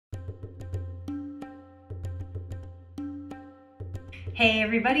Hey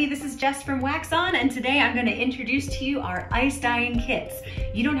everybody, this is Jess from WAXON, and today I'm going to introduce to you our ice dyeing kits.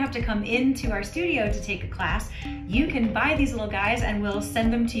 You don't have to come into our studio to take a class. You can buy these little guys and we'll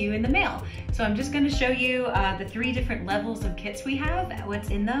send them to you in the mail. So I'm just going to show you the 3 different levels of kits we have, what's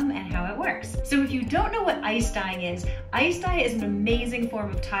in them, and how it works. So if you don't know what ice dyeing is an amazing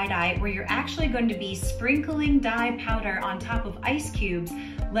form of tie-dye where you're actually going to be sprinkling dye powder on top of ice cubes,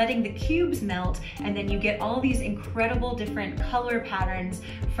 letting the cubes melt, and then you get all these incredible different color patterns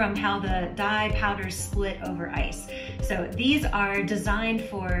from how the dye powders split over ice. So these are designed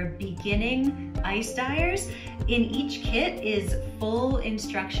for beginning ice dyers. In each kit is full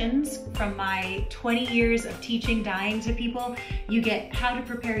instructions from my 20 years of teaching dyeing to people. You get how to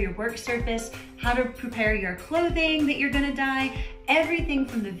prepare your work surface, how to prepare your clothing that you're gonna dye, everything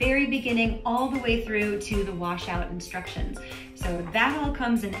from the very beginning all the way through to the washout instructions. So that all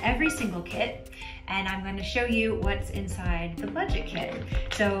comes in every single kit, and I'm going to show you what's inside the budget kit.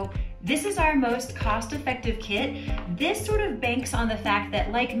 So this is our most cost-effective kit. This sort of banks on the fact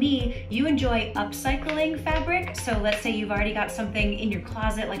that, like me, you enjoy upcycling fabric. So let's say you've already got something in your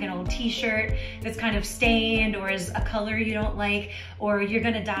closet, like an old t-shirt that's kind of stained or is a color you don't like, or you're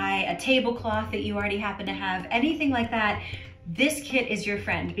gonna dye a tablecloth that you already happen to have, anything like that. This kit is your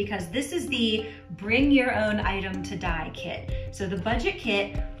friend because this is the bring your own item to dye kit. So the budget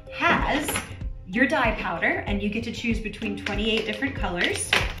kit has your dye powder, and you get to choose between 28 different colors.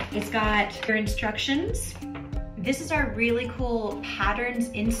 It's got your instructions. This is our really cool patterns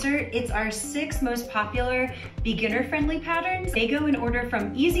insert. It's our 6 most popular beginner-friendly patterns. They go in order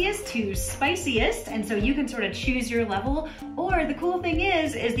from easiest to spiciest, and so you can sort of choose your level. Or the cool thing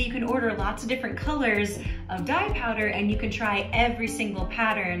is that you can order lots of different colors of dye powder, and you can try every single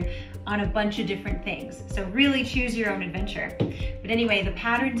pattern on a bunch of different things. So really choose your own adventure. But anyway, the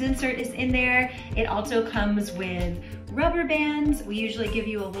patterns insert is in there. It also comes with rubber bands. We usually give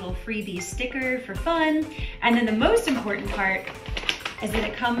you a little freebie sticker for fun. And then the most important part is that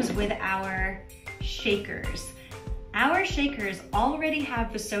it comes with our shakers. Our shakers already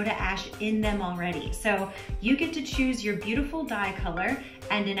have the soda ash in them already. So you get to choose your beautiful dye color,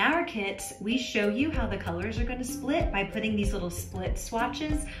 and in our kits, we show you how the colors are gonna split by putting these little split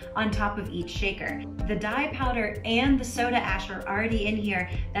swatches on top of each shaker. The dye powder and the soda ash are already in here.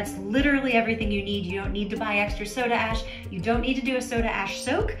 That's literally everything you need. You don't need to buy extra soda ash. You don't need to do a soda ash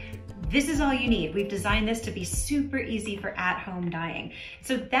soak. This is all you need. We've designed this to be super easy for at-home dyeing.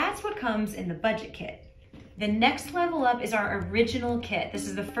 So that's what comes in the budget kit. The next level up is our original kit. This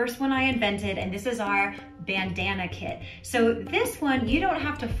is the first one I invented, and this is our bandana kit. So this one, you don't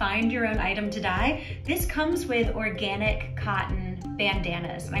have to find your own item to dye. This comes with organic cotton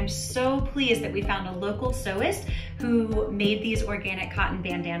bandanas. And I'm so pleased that we found a local sewist who made these organic cotton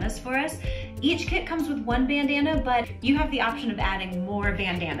bandanas for us. Each kit comes with 1 bandana, but you have the option of adding more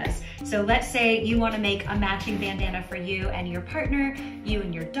bandanas. So let's say you want to make a matching bandana for you and your partner, you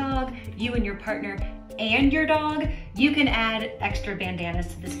and your dog, you and your partner, and your dog. You can add extra bandanas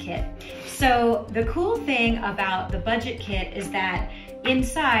to this kit. So the cool thing about the budget kit is that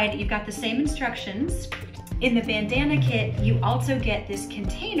inside you've got the same instructions. In the bandana kit, you also get this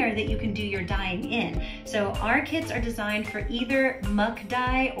container that you can do your dyeing in. So our kits are designed for either muck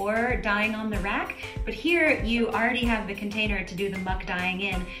dye or dyeing on the rack, but here you already have the container to do the muck dyeing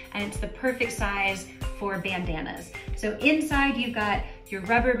in, and it's the perfect size for bandanas. So inside you've got your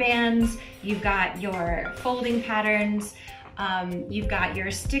rubber bands, you've got your folding patterns, you've got your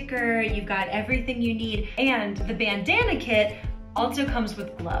sticker, you've got everything you need, and the bandana kit also comes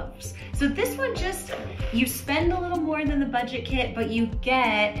with gloves. So this one you spend a little more than the budget kit, but you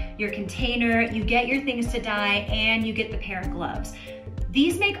get your container, you get your things to dye, and you get the pair of gloves.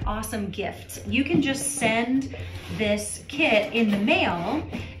 These make awesome gifts. You can just send this kit in the mail.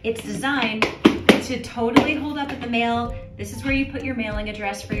 It's designed to totally hold up at the mail. This is where you put your mailing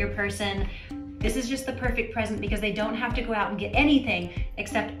address for your person. This is just the perfect present because they don't have to go out and get anything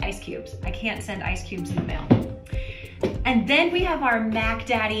except ice cubes. I can't send ice cubes in the mail. And then we have our Mac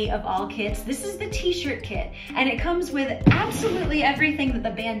Daddy of all kits. This is the t-shirt kit, and it comes with absolutely everything that the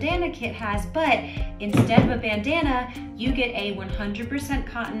bandana kit has, but instead of a bandana, you get a 100%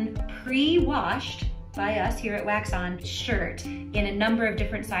 cotton pre-washed by us here at WAXON shirt in a number of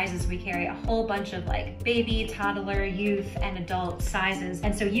different sizes. We carry a whole bunch of like baby, toddler, youth, and adult sizes.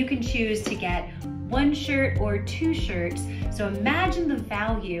 And so you can choose to get 1 shirt or 2 shirts. So imagine the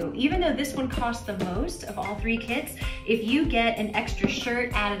value, even though this one costs the most of all 3 kits, if you get an extra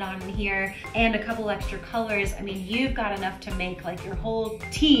shirt added on in here and a couple extra colors, I mean, you've got enough to make like your whole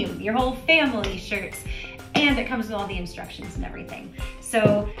team, your whole family shirts. And it comes with all the instructions and everything.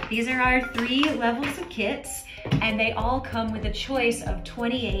 So these are our 3 levels of kits. and they all come with a choice of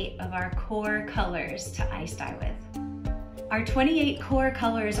 28 of our core colors to ice dye with. Our 28 core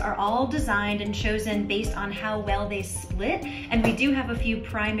colors are all designed and chosen based on how well they split, and we do have a few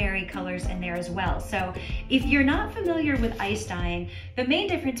primary colors in there as well. So if you're not familiar with ice dyeing, the main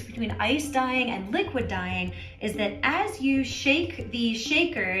difference between ice dyeing and liquid dyeing is that as you shake the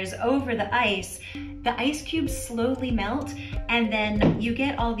shakers over the ice cubes slowly melt, and then you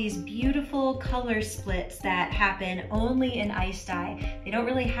get all these beautiful color splits that happen only in ice dye. They don't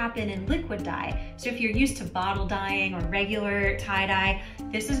really happen in liquid dye. So if you're used to bottle dyeing or regular tie-dye,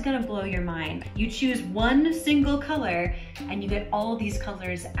 this is gonna blow your mind. You choose one single color and you get all these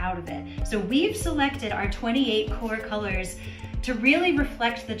colors out of it. So we've selected our 28 core colors to really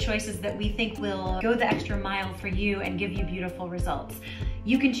reflect the choices that we think will go the extra mile for you and give you beautiful results.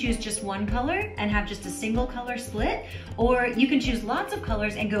 You can choose just one color and have just a single color split, or you can choose lots of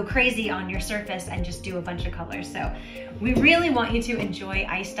colors and go crazy on your surface and just do a bunch of colors. So we really want you to enjoy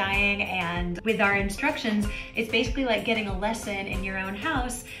ice dyeing, and with our instructions, it's basically like getting a lesson in your own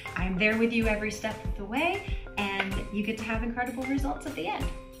house. I'm there with you every step of the way, and you get to have incredible results at the end.